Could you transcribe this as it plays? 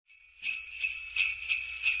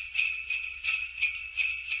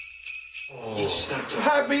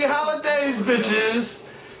Happy holidays, bitches!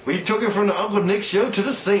 We took it from the Uncle Nick Show to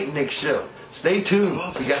the Saint Nick Show. Stay tuned.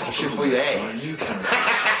 We got some shit for your ass.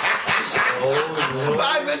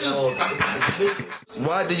 Bye, bitches!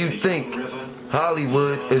 Why do you think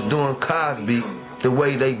Hollywood is doing Cosby the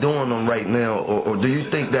way they doing them right now? Or do you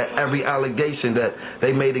think that every allegation that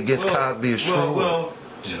they made against Cosby is true? Well,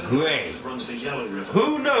 great.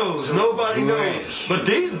 Who knows? Nobody knows. But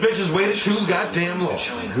these bitches waited too goddamn long.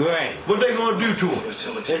 Great. What they gonna do to them?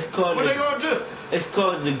 What they gonna do? It's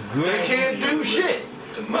called the great. They can't do shit.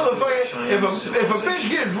 Motherfucker, if a bitch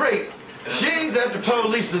gets raped, she's at the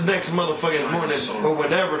police the next motherfucking morning or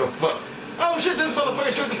whatever the fuck. Oh shit, this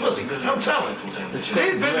motherfucker took the pussy. I'm telling. These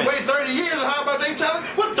bitches wait 30 years, and how about they telling?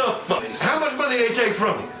 What the fuck? How much money they take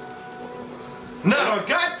from you? Not a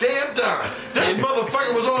goddamn time. This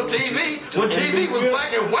motherfucker was on TV when TV was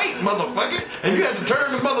black and white, motherfucker. And you had to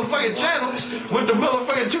turn the motherfucking channel with the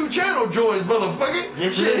motherfucking 2-channel joints, motherfucker.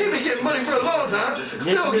 Shit, he been getting money for a long time.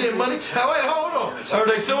 Still getting money. Now, wait, hold on. Are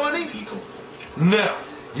they suing him? No.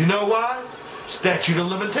 You know why? Statute of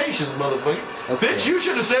limitations, motherfucker. Bitch, you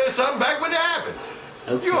should have said something back when it happened.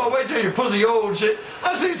 You gonna wait till your pussy old shit.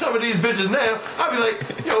 I see some of these bitches now. I be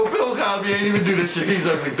like, yo, Bill Cosby ain't even do this shit. These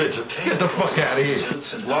ugly bitches. Get the fuck out of here.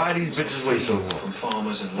 Why these bitches wait so long?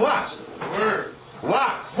 Why? Why?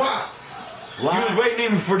 Why? You was waiting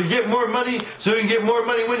even to get more money so you can get more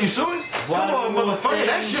money when you sue him? Come on, motherfucker.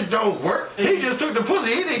 That shit don't work. He just took the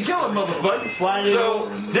pussy. He didn't kill him, motherfucker. So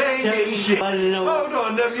they ain't getting shit. Hold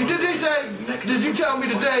on, nephew. Did you tell me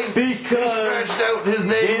today he scratched out his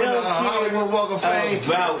name on the Hollywood Walk of Fame?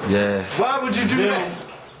 Yeah. Why would you do that?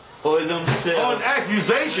 Or themselves. On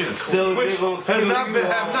accusations, so which have not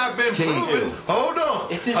been proven. Hold on.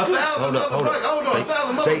 1,000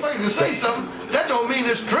 motherfuckers can say something. That don't mean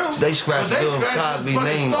it's true. They scratched Bill Cosby's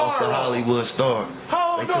name off the Hollywood star.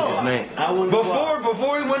 Hold they took his name.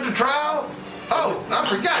 Before he went to trial? Oh, I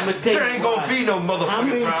forgot. There ain't gonna be no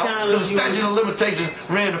motherfucking trial. The statute of limitations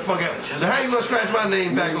ran the fuck out. So how you gonna scratch my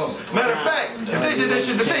name back off? Matter of fact, if they did that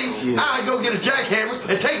shit to me, I'd go get a jackhammer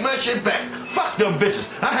and take my shit back. Fuck them bitches.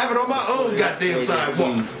 I have it on my own goddamn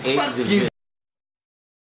sidewalk. Fuck you.